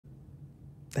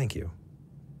Thank you.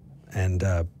 And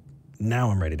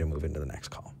now I'm ready to move into the next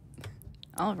call.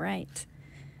 All right.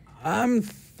 I'm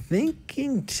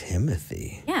thinking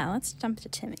Timothy. Yeah, let's jump to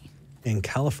Timmy. In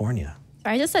California.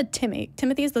 Sorry, I just said Timmy.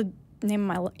 Timothy is the name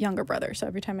of my younger brother, so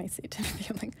every time I see Timothy,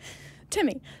 I'm like,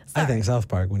 Timmy. Sorry. I think South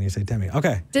Park when you say Timmy.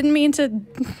 Okay. Didn't mean to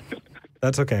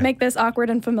That's okay. make this awkward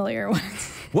and familiar.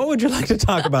 What would you like to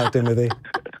talk about, Timothy?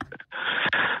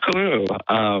 Hello.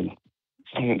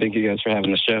 Thank you guys for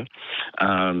having the show.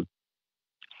 I'm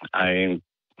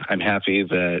happy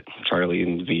that Charlie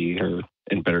and V are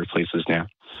in better places now.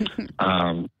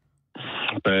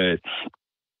 But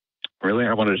really,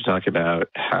 I wanted to talk about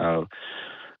how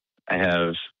I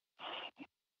have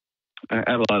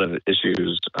a lot of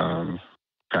issues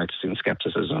practicing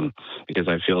skepticism because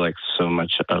I feel like so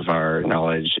much of our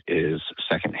knowledge is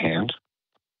secondhand,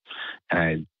 and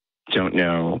I don't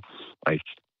know like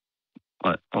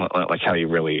how you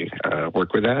really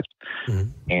work with that. Mm-hmm.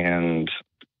 And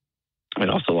I'd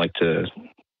also like to.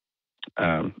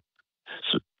 So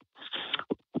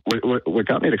what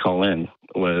got me to call in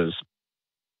was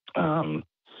the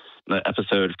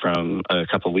episode from a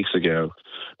couple of weeks ago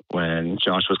when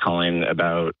Josh was calling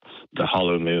about the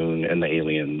hollow moon and the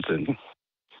aliens and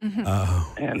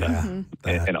and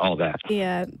all that.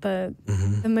 Yeah, the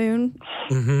moon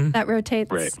that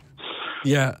rotates. Right.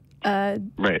 Yeah.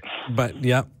 Right. But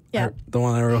yeah. The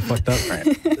one I real fucked up. Right.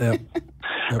 Yep.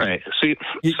 Right.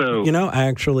 So you know, I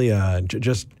actually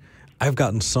I've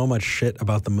gotten so much shit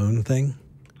about the moon thing.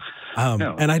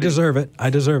 And I deserve it.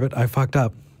 I fucked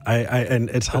up. And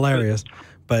it's hilarious.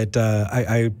 But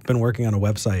I've been working on a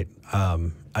website.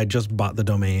 I just bought the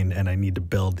domain and I need to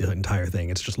build the entire thing.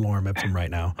 It's just lorem ipsum right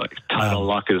now. Like title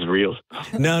lock is real.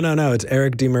 No. It's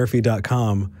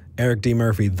ericdmurphy.com. Eric D.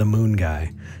 Murphy, the moon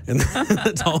guy. And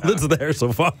that's all that's there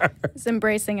so far. It's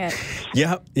embracing it.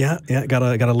 Yeah.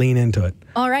 Gotta lean into it.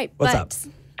 All right. What's up?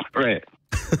 Right.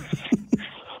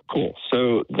 Cool.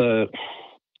 So the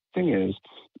thing is,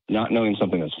 not knowing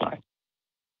something is fine.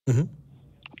 Mm-hmm.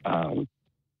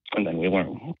 And then we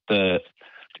learn. At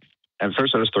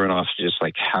first I was thrown off just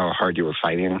like how hard you were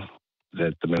fighting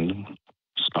that the moon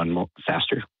spun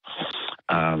faster.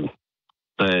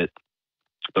 But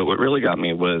what really got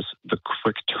me was the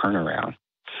quick turnaround.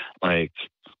 Like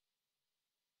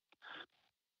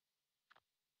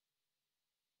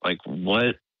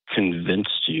what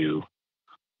convinced you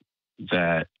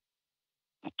that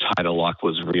tidal lock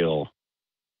was real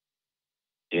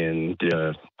I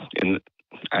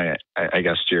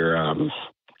guess your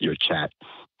chat.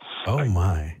 Oh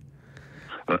my.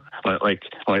 Like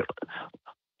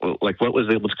what was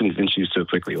able to convince you so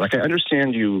quickly? Like I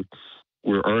understand you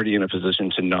were already in a position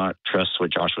to not trust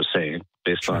what Josh was saying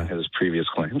based on his previous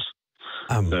claims.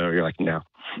 So you're like, no.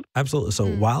 Absolutely. So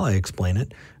while I explain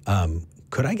it,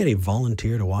 could I get a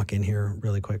volunteer to walk in here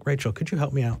really quick? Rachel, could you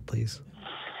help me out, please?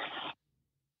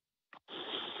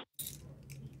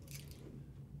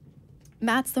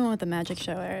 Matt's the one with the magic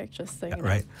show, Eric, just so you know.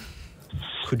 Right.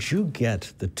 Could you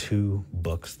get the 2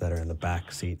 books that are in the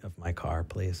back seat of my car,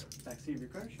 please? Back seat of your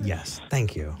car? Sure. Yes,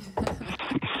 thank you.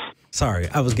 Sorry,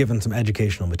 I was given some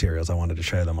educational materials. I wanted to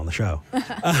share them on the show.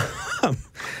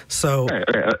 So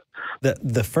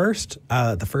the first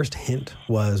hint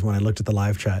was when I looked at the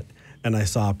live chat and I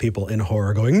saw people in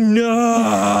horror going,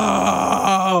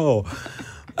 no!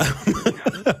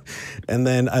 And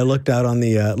then I looked out on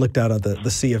the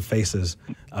sea of faces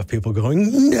of people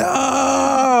going,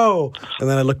 no! And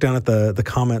then I looked down at the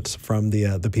comments from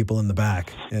the people in the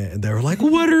back, and they were like,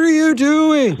 what are you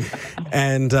doing?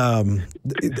 And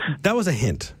that was a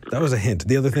hint.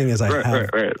 The other thing is I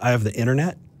have the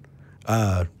internet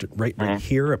right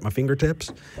here at my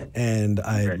fingertips, and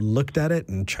I looked at it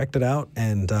and checked it out,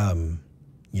 and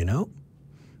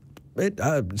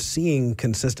seeing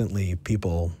consistently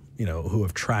people who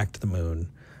have tracked the moon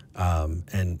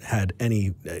and had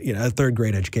any a 3rd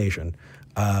grade education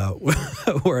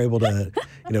were able to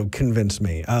convince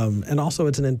me. And also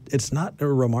it's not a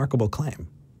remarkable claim.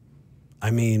 I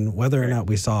mean, whether or not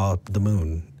we saw the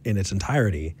moon in its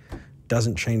entirety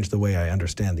doesn't change the way I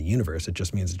understand the universe. It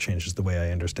just means it changes the way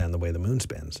I understand the way the moon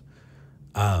spins.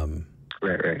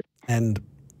 Right. And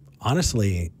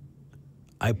honestly,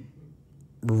 I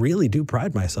really do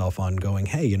pride myself on going,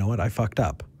 hey, you know what? I fucked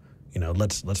up.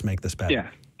 Let's make this better. Yeah.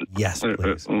 Yes,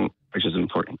 please. Which is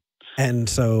important. And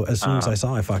so as soon as I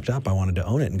saw I fucked up, I wanted to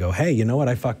own it and go, hey, you know what?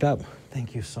 I fucked up.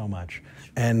 Thank you so much.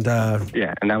 And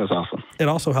yeah, and that was awesome. It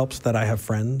also helps that I have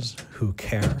friends who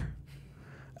care.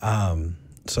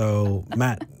 So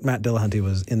Matt Dillahunty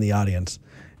was in the audience,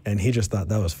 and he just thought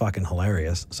that was fucking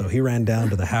hilarious. So he ran down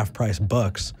to the half-price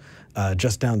books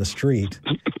just down the street.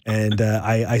 And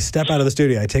I step out of the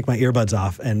studio, I take my earbuds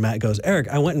off, and Matt goes, Eric,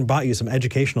 I went and bought you some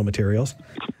educational materials.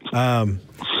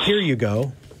 Here you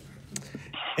go.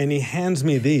 And he hands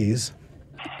me these.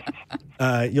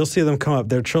 You'll see them come up.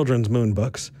 They're children's moon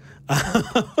books.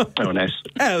 Oh, nice.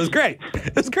 Yeah, it was great.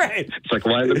 It was great. It's like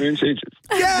Why the Moon Changes.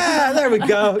 Yeah, there we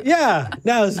go. Yeah,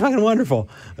 no, it's fucking wonderful.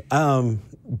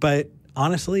 But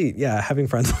honestly, yeah, having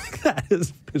friends like that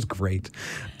is great.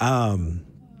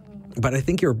 But I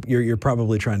think you're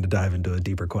probably trying to dive into a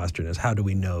deeper question: is how do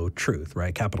we know truth,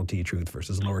 right? Capital T truth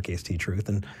versus lowercase t truth,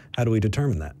 and how do we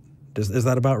determine that? Is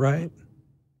that about right?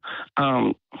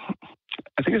 I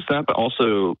think it's that, but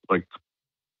also like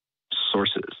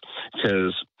sources,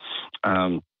 because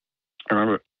I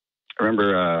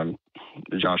remember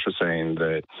Josh was saying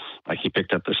that like he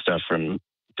picked up this stuff from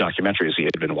documentaries he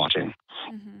had been watching,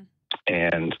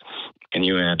 and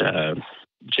you had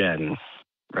Jen,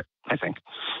 right, I think,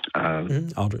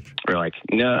 Aldrich. we're like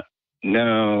no,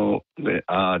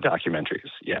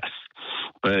 documentaries, yes,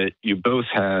 but you both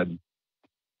had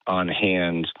on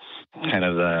hand kind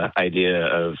of the idea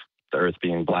of the Earth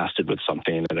being blasted with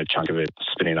something and a chunk of it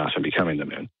spinning off and becoming the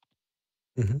moon.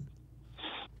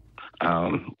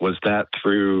 Was that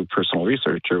through personal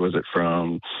research, or was it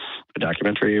from a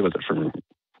documentary? Was it from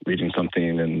reading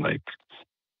something and like?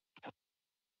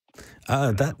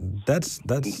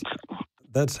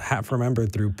 That's half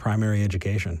remembered through primary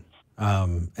education,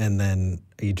 and then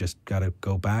you just got to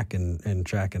go back and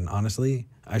check. And honestly,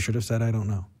 I should have said I don't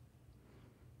know.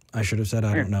 I should have said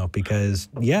I don't know, because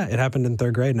yeah, it happened in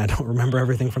third grade, and I don't remember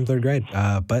everything from third grade.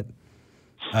 But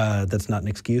that's not an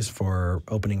excuse for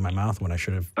opening my mouth when I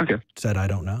should have said I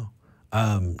don't know.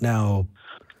 Now,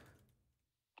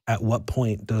 at what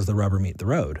point does the rubber meet the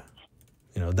road?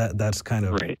 You know, that's kind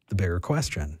of the bigger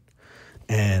question.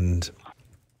 And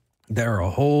there are a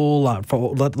whole lot.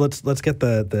 Let's get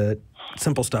the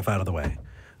simple stuff out of the way.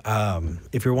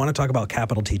 If you want to talk about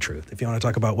capital T truth, if you want to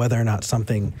talk about whether or not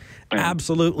something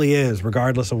absolutely is,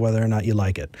 regardless of whether or not you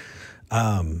like it,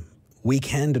 we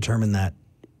can determine that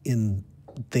in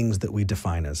things that we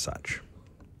define as such,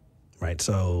 right?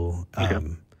 So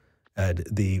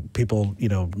the people,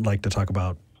 like to talk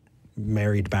about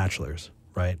married bachelors,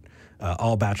 right?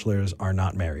 All bachelors are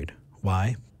not married.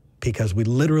 Why? Because we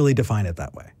literally define it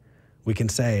that way. We can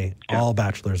say all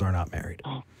bachelors are not married.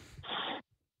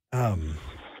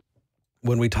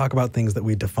 When we talk about things that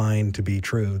we define to be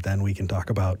true, then we can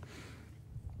talk about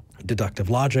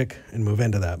deductive logic and move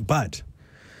into that. But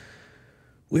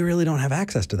we really don't have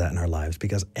access to that in our lives,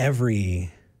 because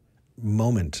every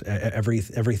moment,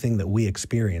 everything that we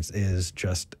experience is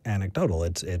just anecdotal.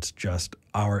 It's just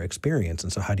our experience.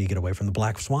 And so how do you get away from the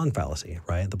black swan fallacy,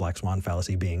 right? The black swan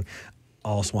fallacy being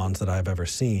all swans that I've ever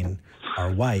seen are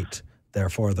white,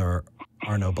 therefore there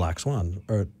are no black swans.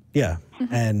 Or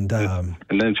and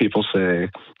then people say,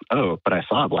 "Oh, but I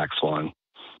saw a black swan."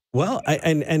 Well,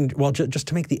 just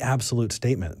to make the absolute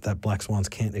statement that black swans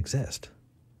can't exist.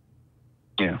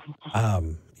 Yeah.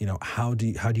 How do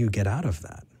you get out of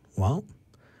that? Well,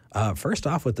 first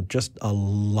off, with just a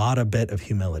lot of bit of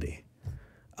humility,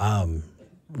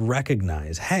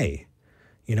 recognize, hey,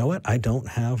 you know what? I don't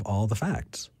have all the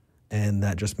facts, and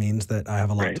that just means that I have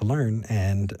a lot to learn,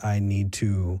 and I need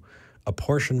to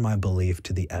apportion my belief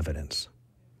to the evidence.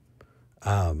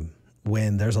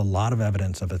 When there's a lot of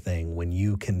evidence of a thing, when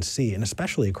you can see, and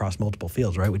especially across multiple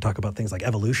fields, right? We talk about things like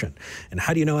evolution. And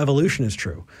how do you know evolution is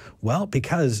true? Well,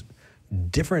 because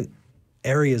different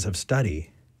areas of study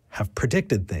have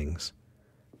predicted things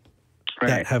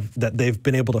that they've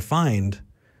been able to find,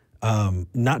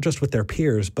 not just with their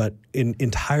peers, but in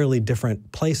entirely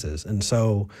different places. And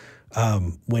so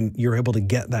when you're able to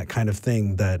get that kind of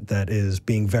thing that is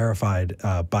being verified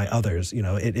by others,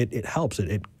 it helps.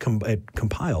 It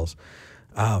compiles.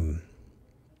 If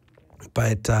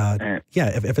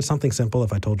it's something simple,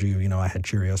 if I told you, I had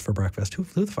Cheerios for breakfast, who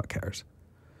the fuck cares?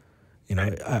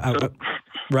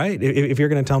 Right? If you're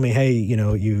going to tell me, hey,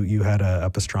 you had a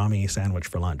pastrami sandwich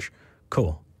for lunch,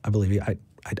 cool. I believe you. I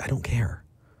don't care.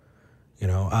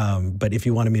 But if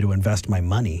you wanted me to invest my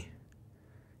money,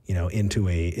 into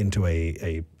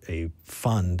a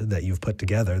fund that you've put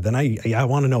together, then I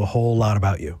want to know a whole lot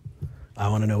about you. I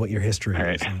want to know what your history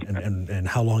is and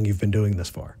how long you've been doing this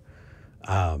for.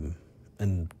 And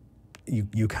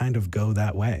you kind of go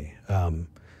that way.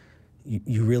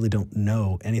 You really don't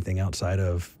know anything outside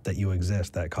of that you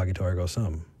exist, that cogito ergo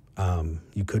sum.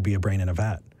 You could be a brain in a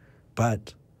vat,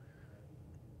 but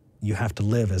you have to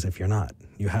live as if you're not.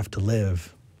 You have to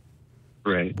live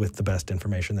with the best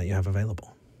information that you have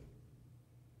available.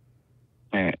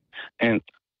 And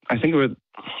I think with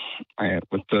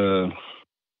the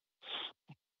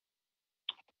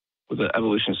the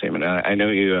evolution statement, I know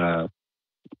you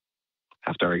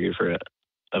have to argue for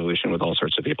evolution with all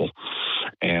sorts of people,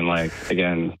 and like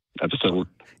again, episode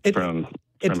from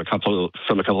a couple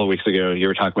of weeks ago, you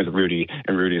were talking with Rudy,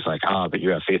 and Rudy's like, but you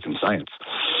have faith in science,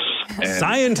 and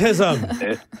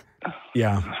scientism,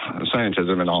 yeah,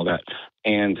 scientism and all that,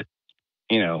 and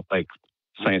like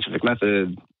scientific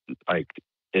method, like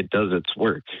it does its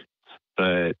work,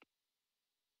 but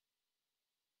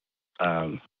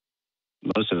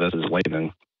most of us as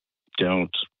laymen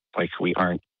we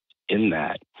aren't in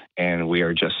that, and we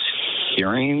are just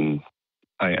hearing.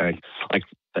 I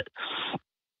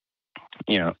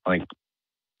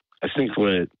think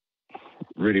what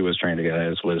Rudy was trying to get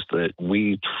at was that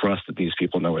we trust that these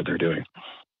people know what they're doing,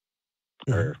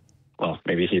 or well,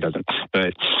 maybe he doesn't,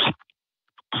 but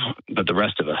the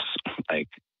rest of us,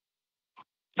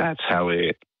 that's how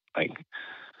we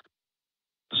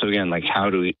So again, how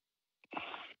do we?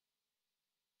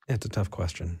 It's a tough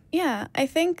question. Yeah, I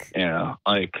think. Yeah,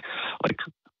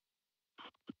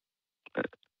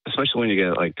 especially when you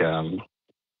get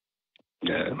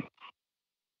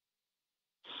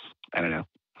I don't know,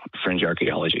 fringe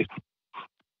archaeology.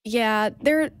 Yeah,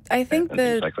 I think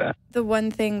the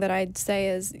one thing that I'd say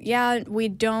is, we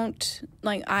don't,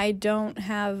 I don't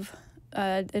have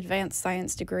an advanced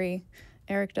science degree.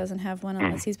 Eric doesn't have one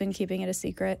unless he's been keeping it a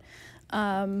secret.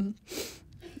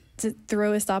 To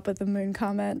throw a stop with the moon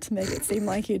comment to make it seem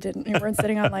like you weren't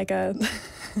sitting on a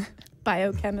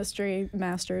biochemistry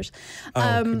master's.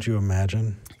 Could you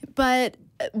imagine? But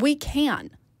we can,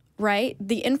 right?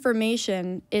 The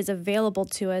information is available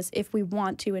to us if we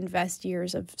want to invest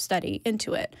years of study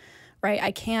into it, right?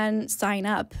 I can sign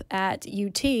up at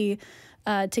UT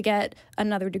to get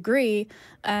another degree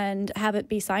and have it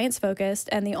be science focused,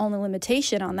 and the only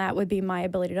limitation on that would be my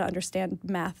ability to understand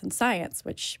math and science,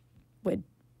 which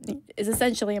is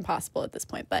essentially impossible at this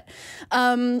point. But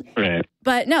right.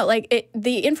 But no,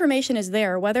 the information is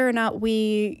there. Whether or not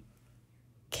we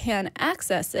can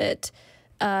access it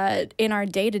in our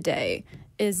day-to-day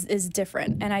is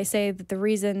different. And I say that the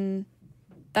reason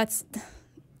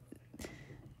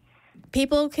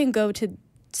people can go to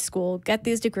school, get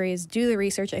these degrees, do the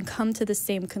research, and come to the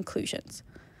same conclusions,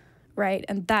 right?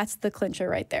 And that's the clincher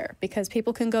right there, because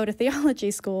people can go to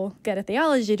theology school, get a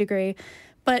theology degree,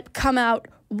 but come out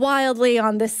wildly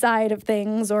on this side of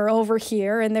things or over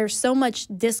here, and there's so much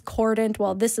discordant,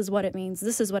 well, this is what it means,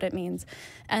 this is what it means,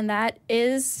 and that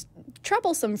is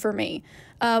troublesome for me.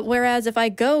 Whereas if I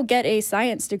go get a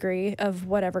science degree of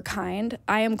whatever kind,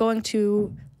 I am going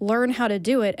to learn how to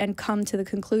do it and come to the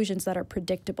conclusions that are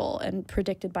predictable and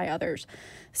predicted by others.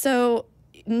 So,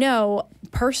 no,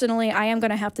 personally, I am going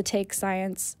to have to take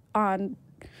science on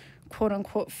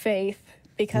quote-unquote faith,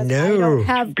 because I don't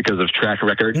have... Because of track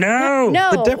record? No.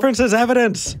 The difference is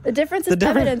evidence. The difference is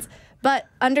evidence. But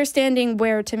understanding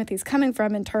where Timothy's coming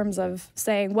from in terms of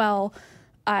saying, well,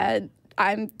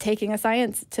 I'm taking a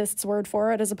scientist's word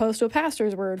for it as opposed to a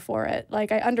pastor's word for it. I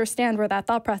understand where that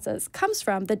thought process comes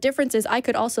from. The difference is I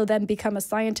could also then become a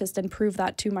scientist and prove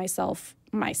that to myself.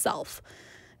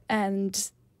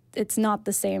 And it's not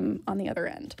the same on the other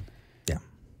end. Yeah.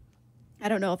 I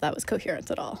don't know if that was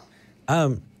coherent at all.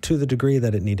 To the degree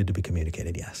that it needed to be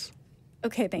communicated, yes.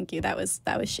 Okay, thank you. That was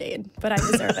shade, but I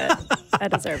deserve it. I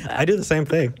deserve that. I do the same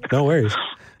thing. No worries.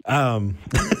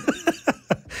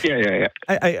 Yeah.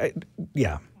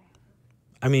 Yeah.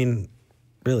 I mean,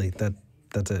 really,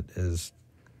 that's it, is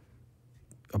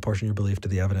apportion your belief to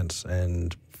the evidence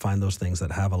and find those things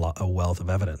that have a wealth of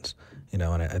evidence. And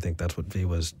I think that's what V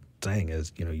was saying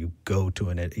is, you go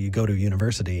to a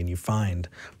university and you find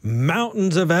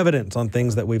mountains of evidence on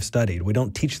things that we've studied. We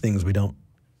don't teach things we don't,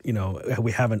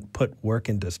 we haven't put work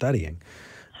into studying.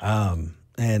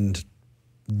 And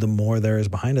the more there is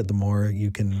behind it, the more you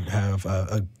can have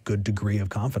a good degree of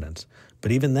confidence.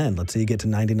 But even then, let's say you get to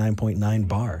 99.9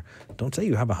 bar. Don't say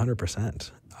you have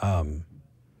 100%,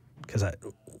 because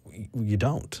you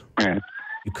don't.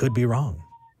 You could be wrong.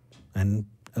 And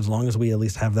as long as we at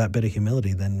least have that bit of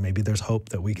humility, then maybe there's hope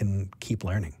that we can keep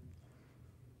learning.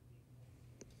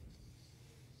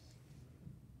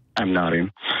 I'm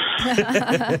nodding.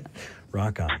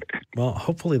 Rock on. Well,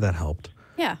 hopefully that helped.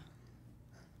 Yeah.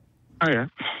 Oh, yeah.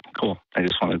 Cool. I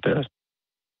just wanted to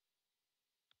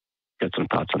get some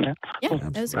thoughts on that. Yeah, cool.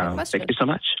 That was a great question. Thank you so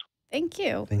much. Thank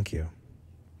you. Thank you.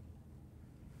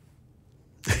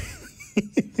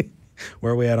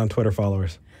 Where are we at on Twitter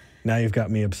followers? Now you've got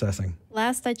me obsessing.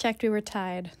 Last I checked, we were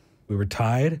tied. We were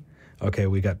tied? Okay,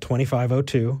 we got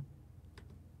 2502.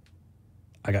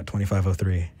 I got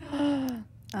 2503.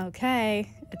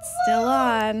 Okay, it's still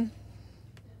on.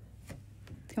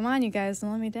 Come on, you guys,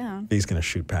 don't let me down. He's going to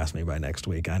shoot past me by next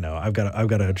week. I know. I've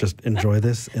got to just enjoy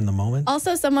this in the moment.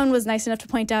 Also, someone was nice enough to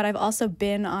point out I've also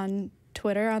been on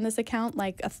Twitter on this account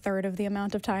like a third of the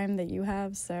amount of time that you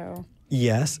have. So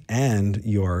yes, and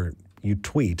you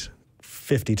tweet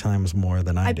 50 times more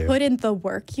than I do. I put in the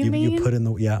work, you mean? You put in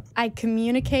the, yeah. I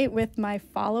communicate with my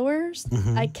followers.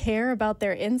 Mm-hmm. I care about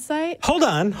their insight. Hold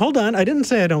on. I didn't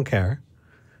say I don't care.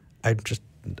 I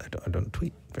don't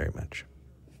tweet very much.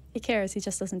 He cares. He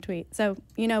just doesn't tweet. So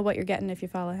you know what you're getting if you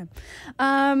follow him.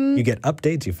 You get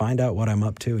updates. You find out what I'm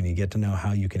up to, and you get to know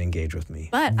how you can engage with me.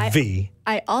 But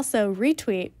I also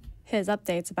retweet his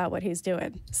updates about what he's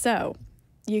doing. So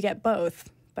you get both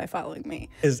by following me.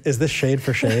 Is this shade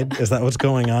for shade? Is that what's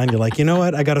going on? You're like, you know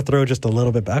what? I got to throw just a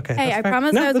little bit back. Okay. Hey, I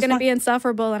promised I was going to be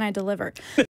insufferable, and I delivered.